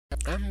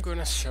I'm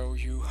gonna show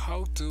you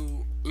how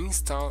to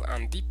install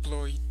and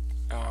deploy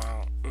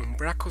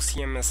Umbraco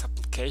CMS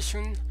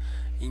application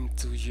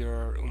into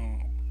your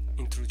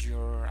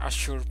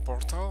Azure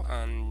portal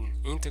and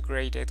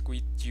integrate it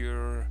with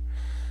your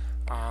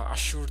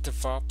Azure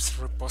DevOps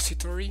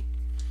repository.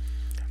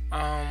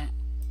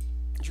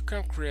 You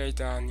can create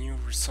a new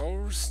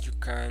resource. You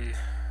can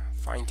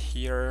find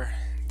here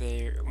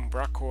the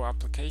Umbraco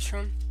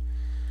application.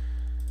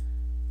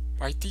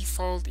 By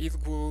default, it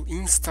will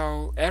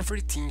install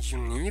everything you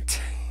need,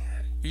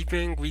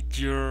 even with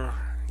your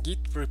Git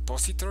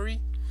repository.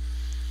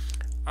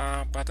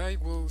 But I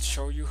will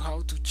show you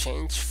how to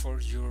change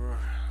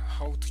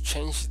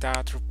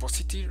that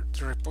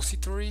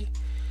repository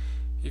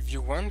if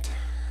you want.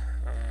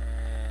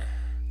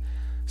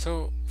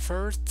 So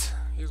first,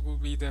 it will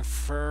be the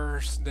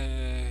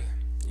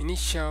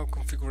initial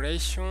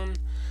configuration.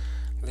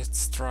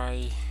 Let's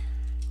try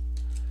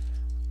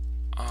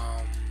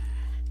a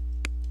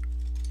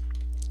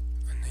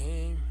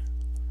name.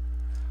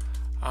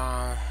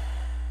 I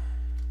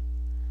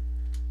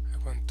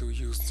want to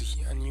use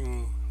a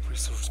new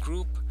resource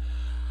group.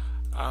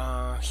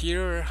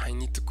 Here I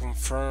need to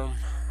confirm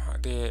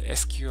the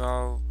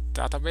SQL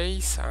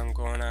database. I'm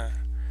gonna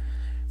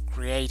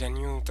create a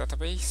new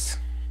database.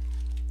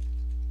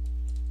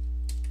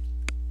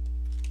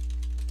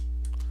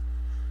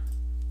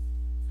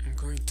 I'm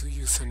going to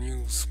use a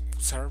new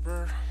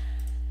server.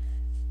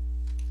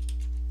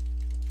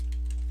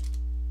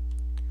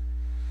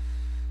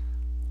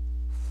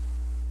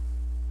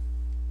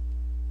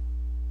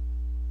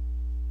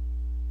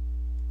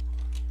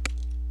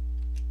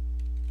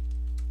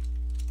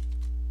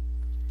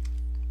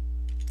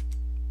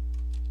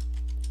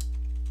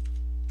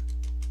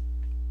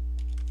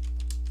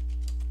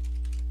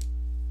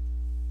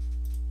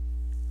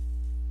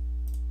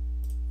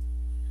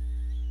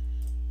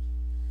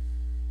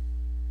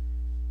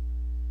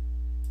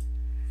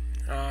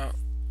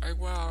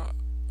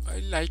 I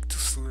like to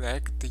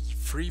select the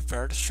free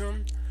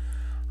version.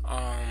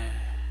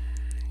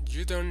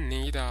 You don't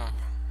need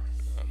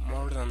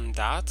more than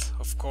that.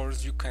 Of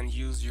course, you can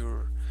use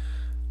your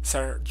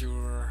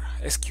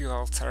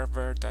SQL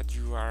server that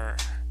you are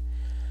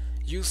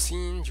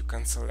using. You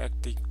can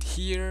select it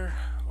here,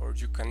 or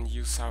you can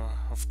use,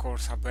 of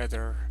course, a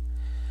better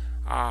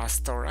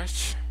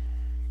storage.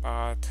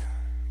 But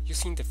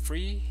using the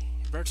free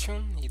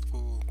version, it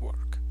will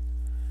work.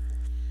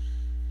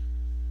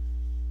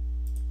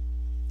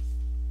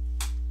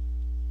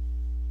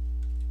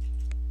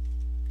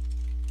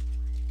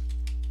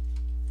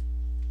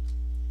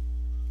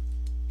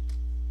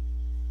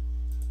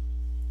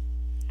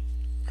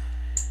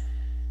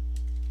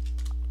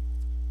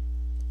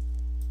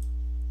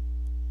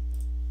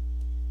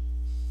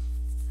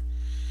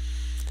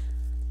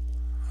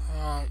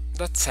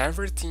 That's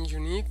everything you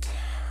need.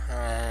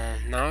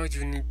 Now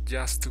you need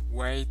just to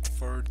wait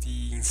for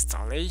the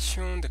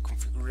installation, the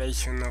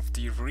configuration of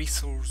the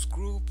resource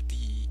group,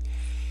 the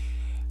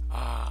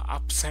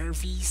app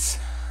service,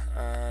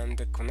 and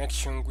the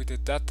connection with the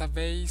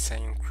database. I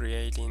am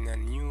creating a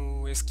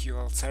new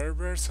SQL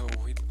server, so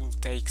it will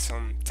take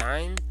some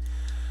time.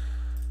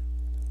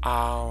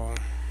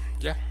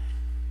 Yeah,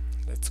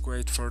 let's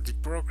wait for the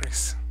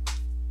progress.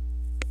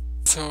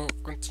 So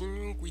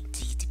continuing with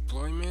the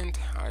deployment,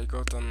 I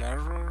got an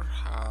error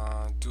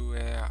due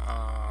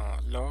a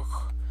log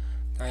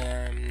I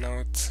am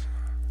not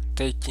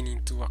taking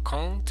into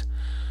account,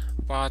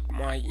 but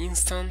my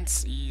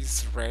instance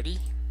is ready.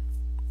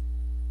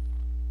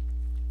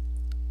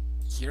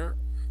 Here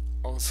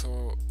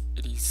also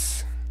it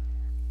is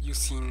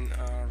using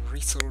a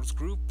resource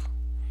group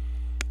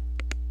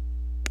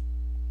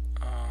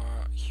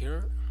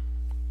here.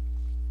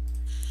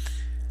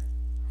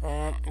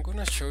 I'm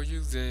gonna show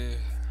you the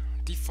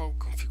default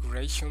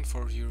configuration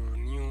for your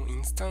new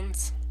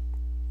instance.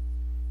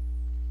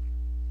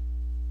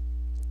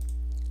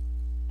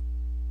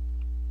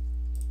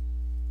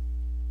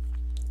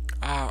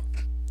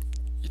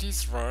 It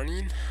is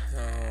running.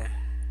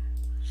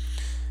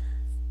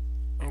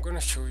 I'm gonna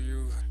show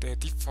you the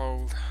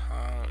default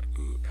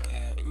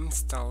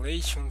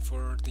installation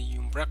for the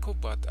Umbraco,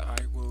 but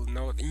I will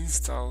not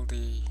install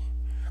the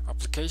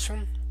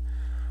application.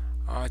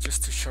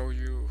 Just to show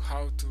you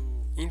how to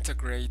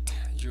integrate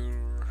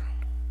your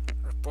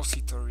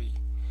repository.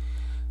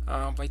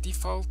 By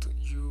default,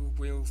 you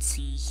will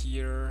see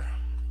here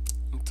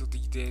into the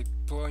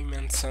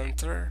deployment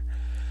center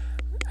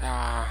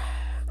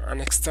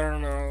an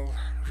external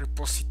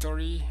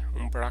repository,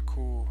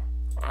 Umbraco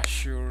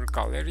Azure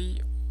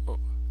Gallery.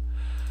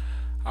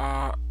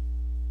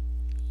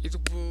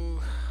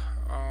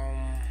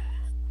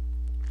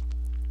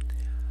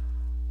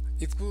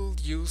 It will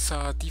use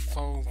a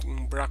default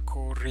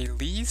Umbraco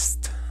release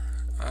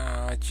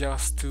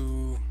just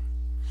to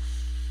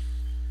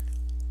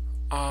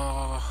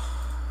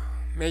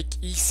make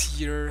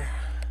easier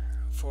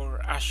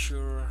for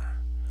Azure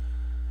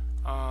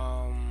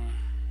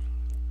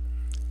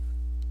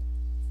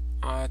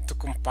to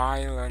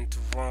compile and to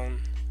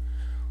run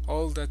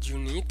all that you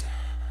need.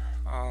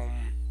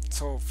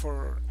 So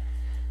for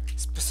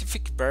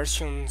specific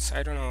versions.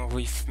 I don't know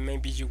if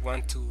maybe you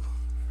want to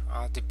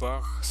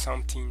debug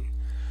something.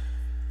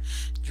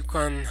 You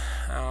can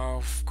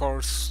of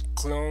course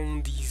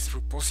clone this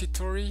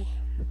repository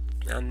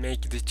and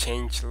make the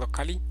change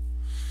locally,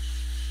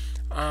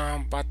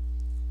 but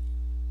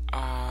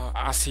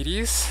as it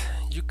is,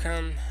 you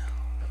can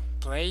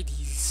play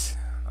this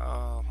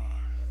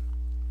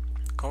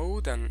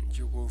code and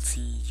you will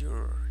see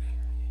your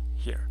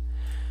here.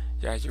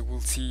 Yeah, you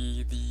will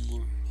see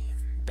the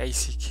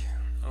basic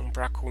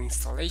Umbraco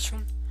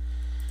installation.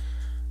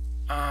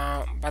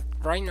 But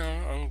right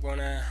now I'm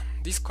gonna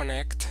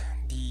disconnect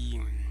the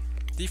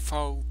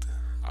default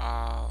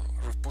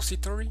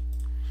repository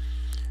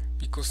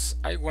because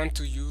I want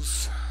to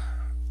use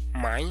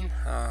mine,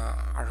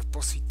 a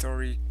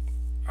repository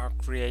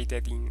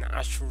created in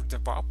Azure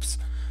DevOps,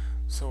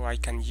 so I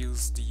can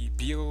use the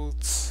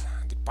builds,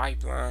 the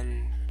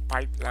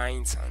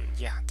pipelines, and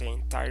yeah, the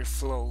entire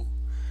flow.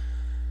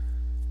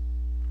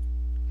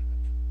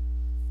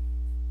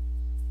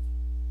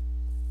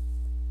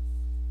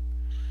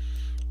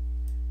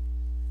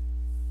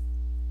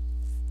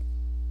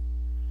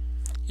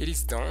 It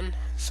is done,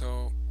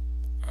 so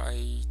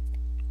I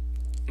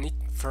need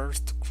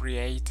first to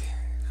create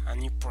a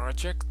new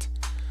project.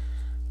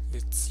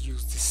 Let's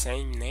use the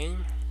same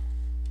name.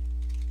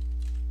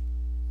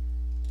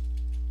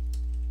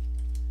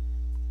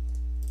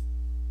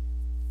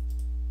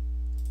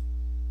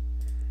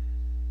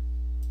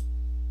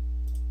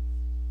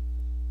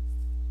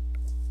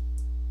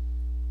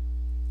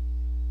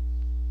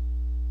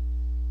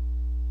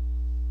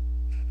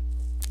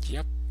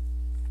 Yep,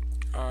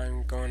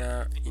 I'm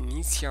gonna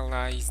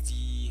initialize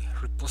the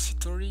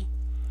repository.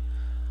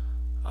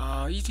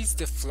 It is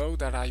the flow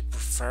that I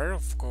prefer.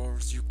 Of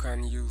course, you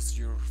can use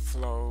your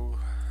flow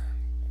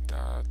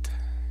that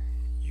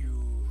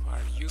you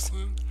are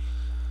using.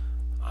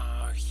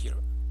 Here,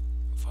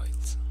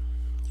 files.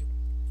 Yep.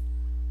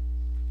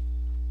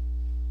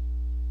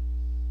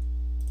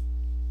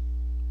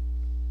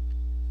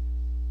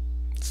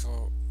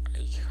 So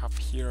I have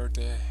here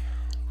the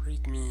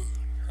README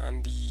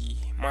and the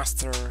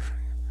master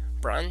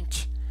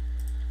branch.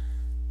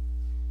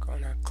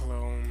 Gonna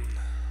clone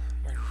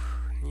my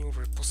new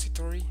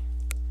repository.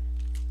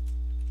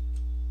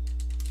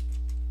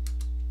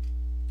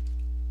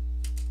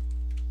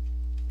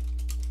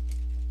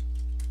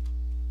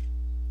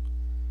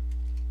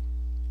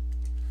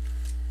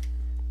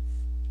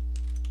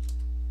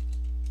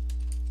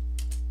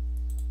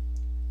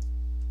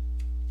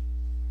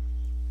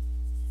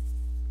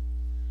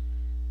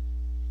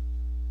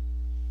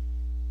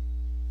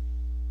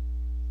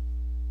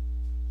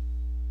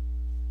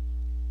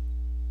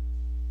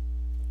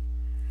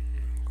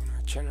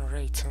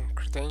 Generate some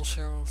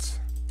credentials.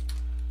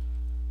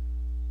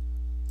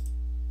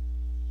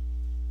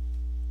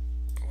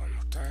 One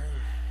more time.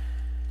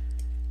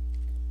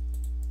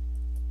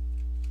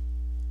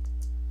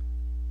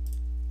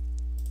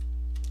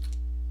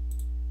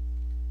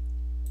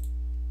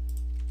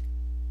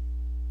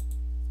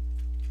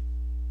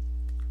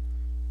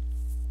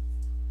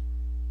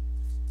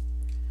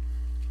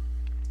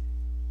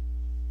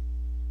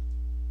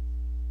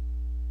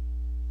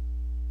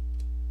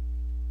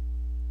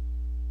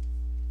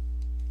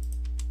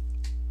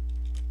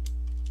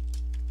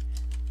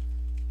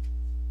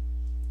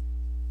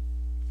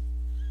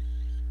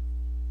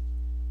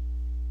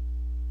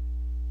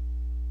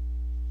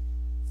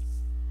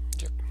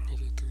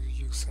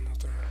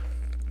 Another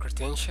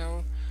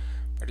credential,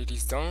 but it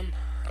is done.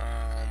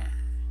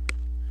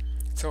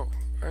 So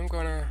I'm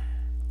gonna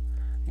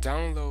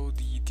download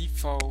the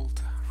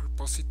default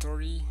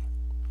repository.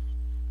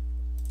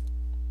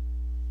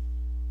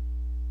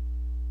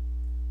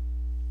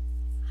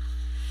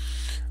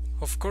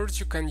 Of course,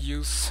 you can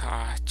use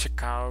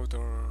checkout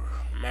or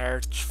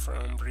merge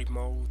from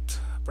remote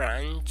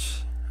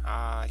branch.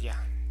 Yeah,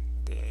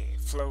 the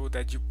flow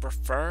that you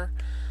prefer.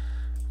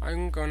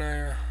 I'm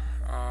gonna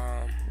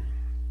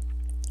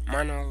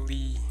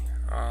manually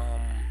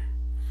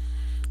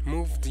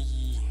move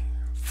the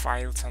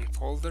files and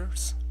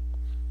folders.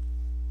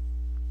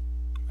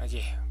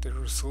 Yeah, the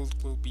result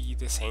will be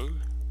the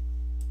same.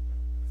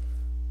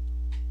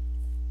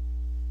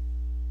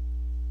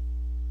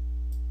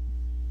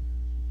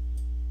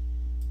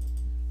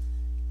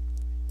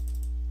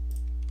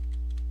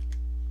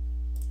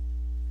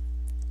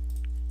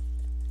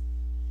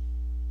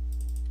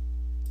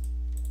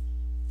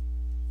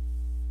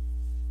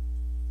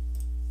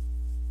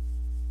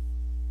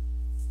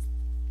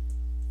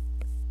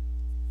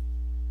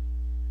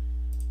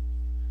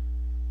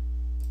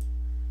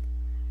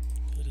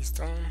 Is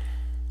done.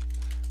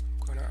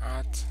 I'm gonna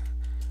add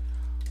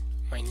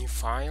my new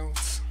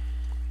files.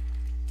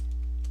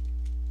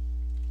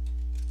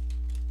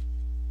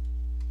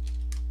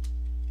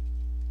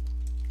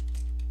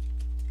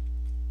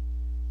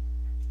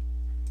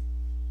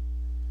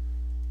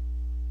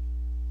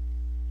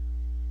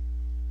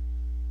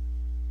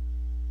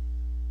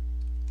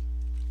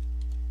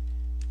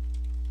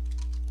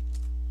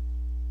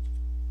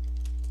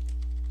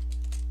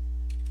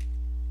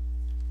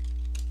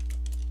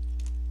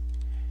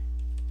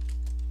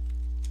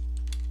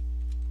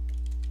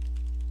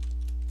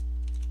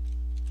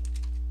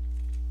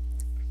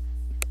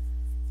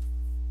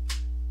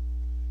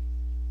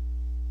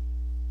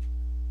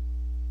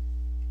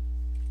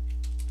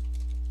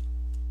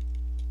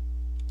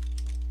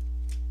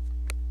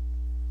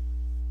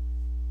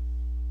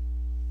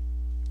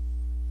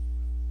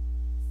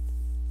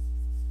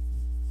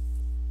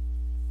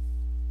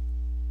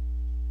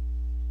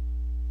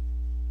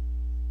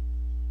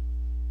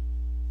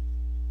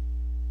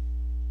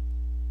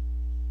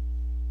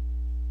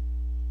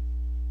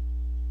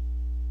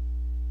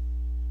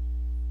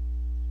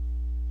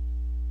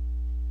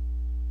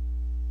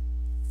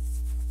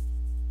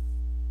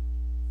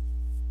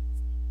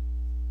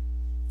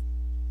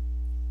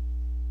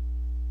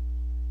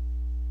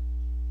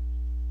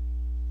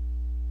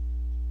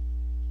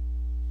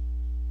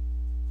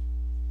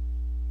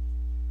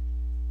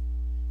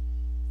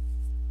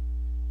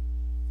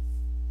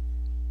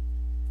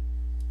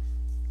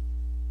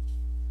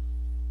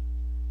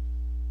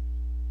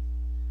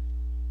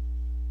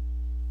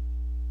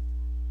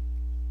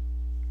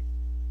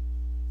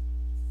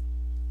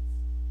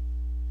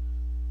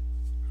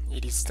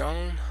 it is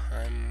done.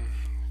 I'm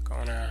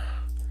gonna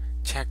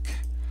check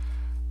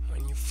my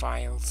new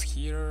files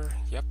here.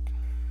 Yep,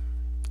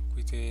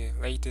 with the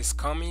latest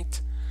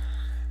commit.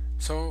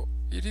 So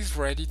it is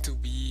ready to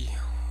be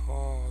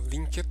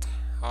linked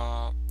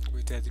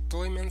with the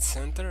deployment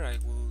center. I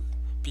will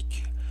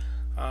pick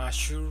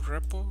Azure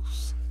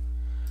repos.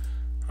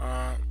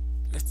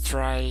 Let's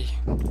try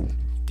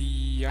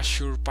the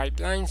Azure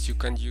pipelines. You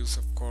can use,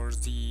 of course,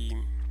 the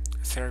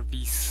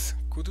service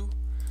Kudu,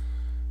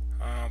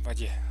 but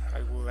yeah,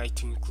 I would like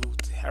to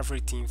include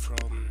everything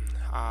from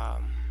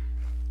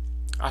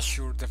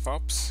Azure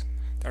DevOps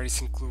that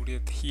is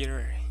included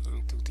here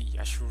into the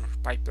Azure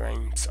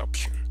pipelines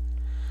option.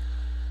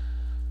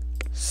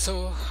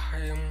 So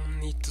I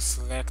need to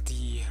select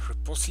the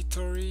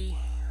repository,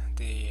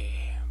 the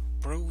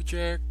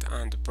project,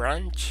 and the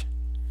branch.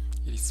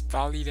 It is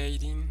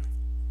validating.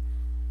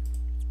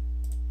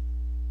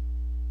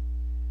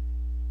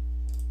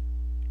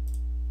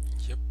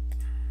 Yep.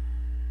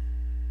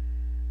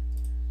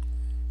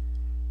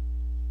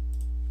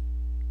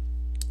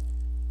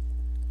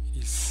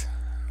 It is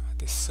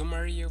the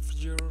summary of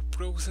your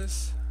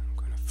process.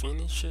 I'm gonna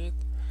finish it,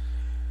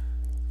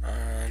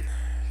 and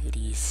it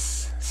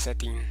is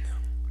setting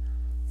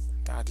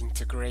that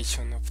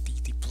integration of the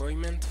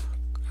deployment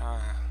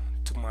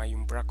to my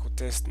Umbraco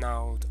test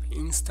now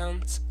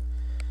instance.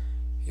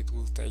 It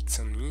will take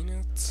some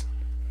minutes.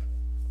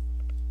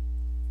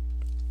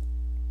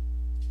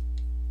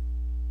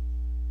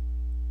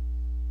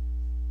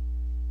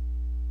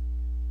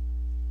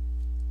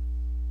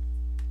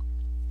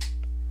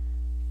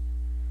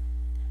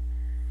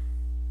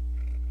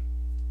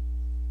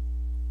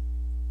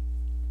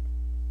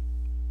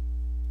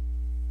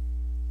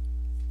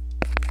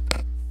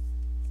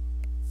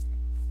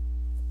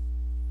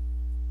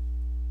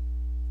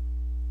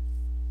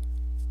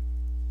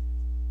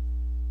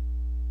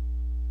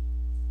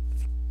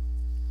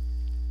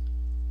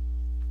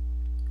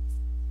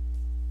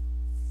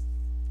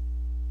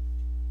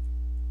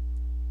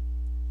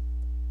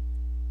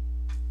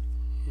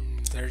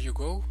 There you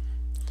go.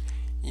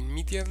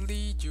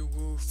 Immediately you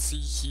will see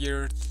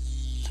here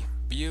the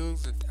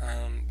build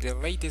and the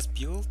latest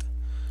build.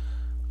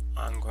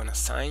 I'm gonna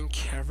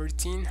sync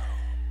everything,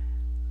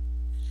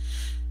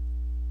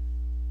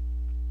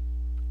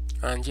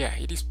 and yeah,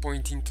 it is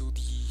pointing to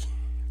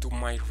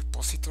my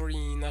repository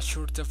in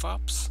Azure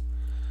DevOps.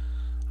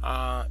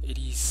 It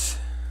is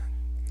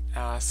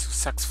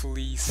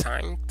successfully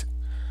synced.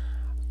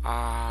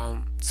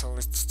 So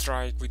let's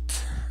try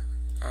with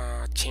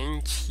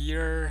change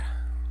here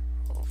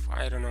of,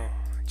 I don't know,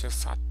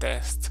 just a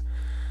test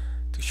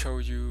to show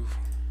you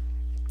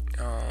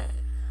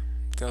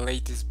the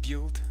latest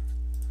build.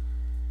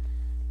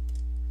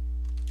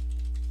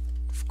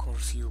 Of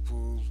course you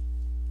will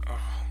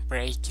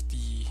break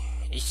the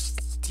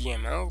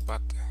HTML,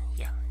 but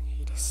yeah,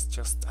 it is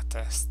just a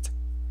test.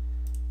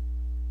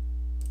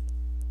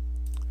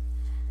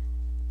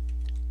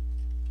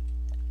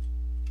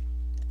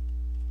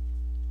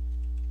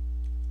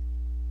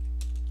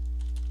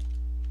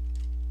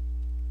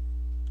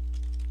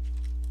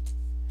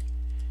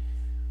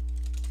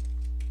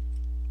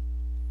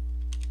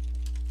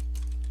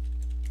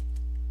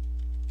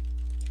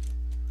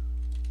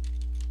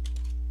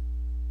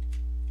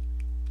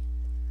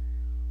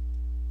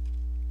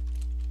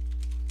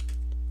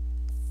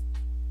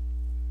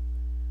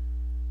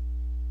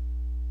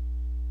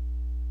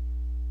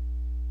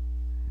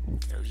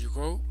 There you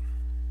go.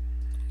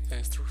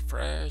 Let's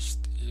refresh.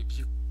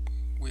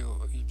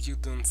 If you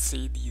don't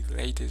see the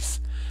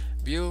latest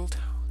build,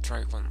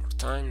 try one more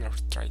time or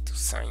try to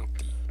sync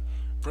the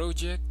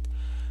project.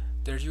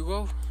 There you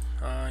go.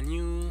 A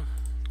new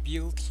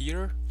build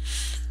here.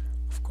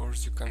 Of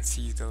course, you can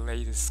see the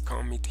latest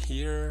commit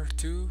here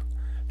too.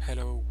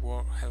 Hello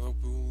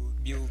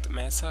build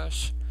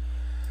message,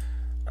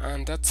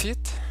 and that's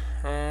it.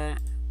 I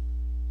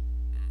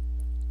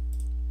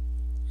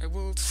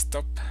will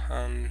stop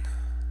and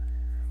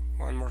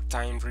one more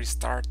time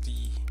restart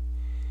the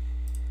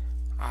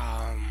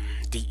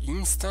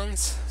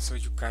instance so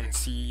you can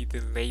see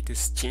the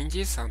latest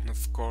changes, and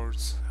of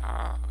course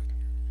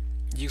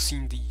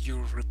using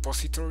your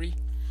repository.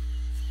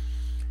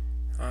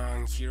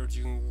 And here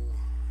you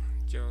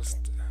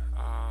just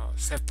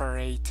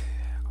separate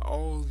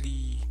all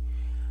the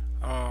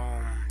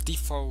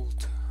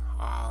default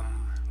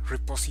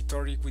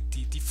repository with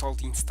the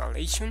default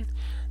installation.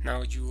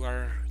 Now you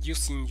are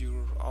using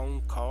your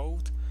own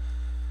code.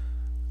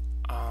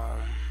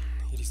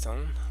 It is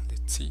done.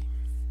 Let's see.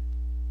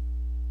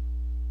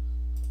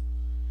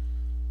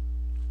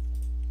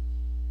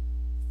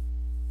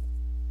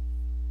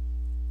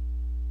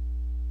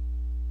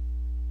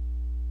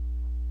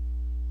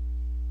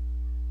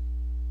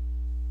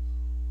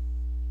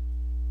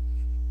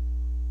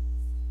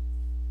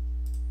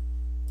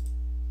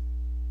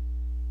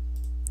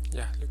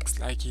 Yeah, looks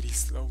like it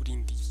is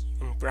loading the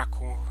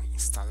Umbraco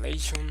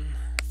installation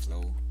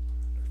flow.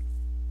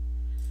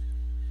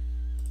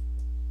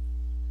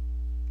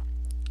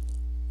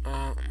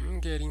 I'm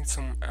getting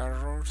some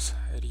errors.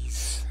 It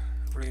is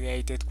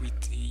related with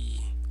the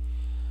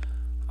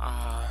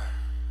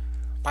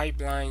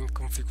pipeline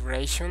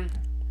configuration,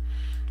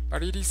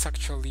 but it is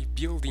actually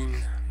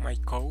building my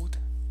code.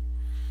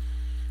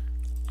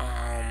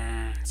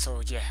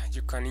 So yeah,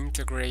 you can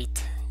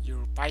integrate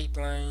your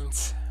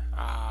pipelines,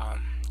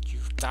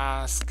 your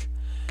task,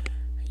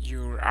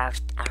 your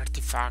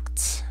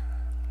artifacts,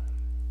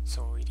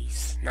 so it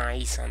is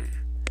nice and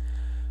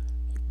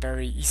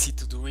very easy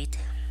to do it.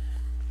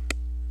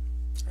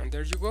 And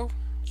there you go,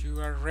 you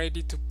are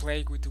ready to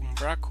play with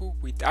Umbraco,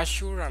 with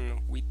Azure,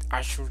 and with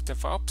Azure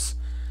DevOps.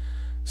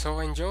 So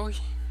enjoy.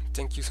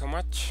 Thank you so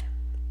much.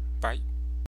 Bye.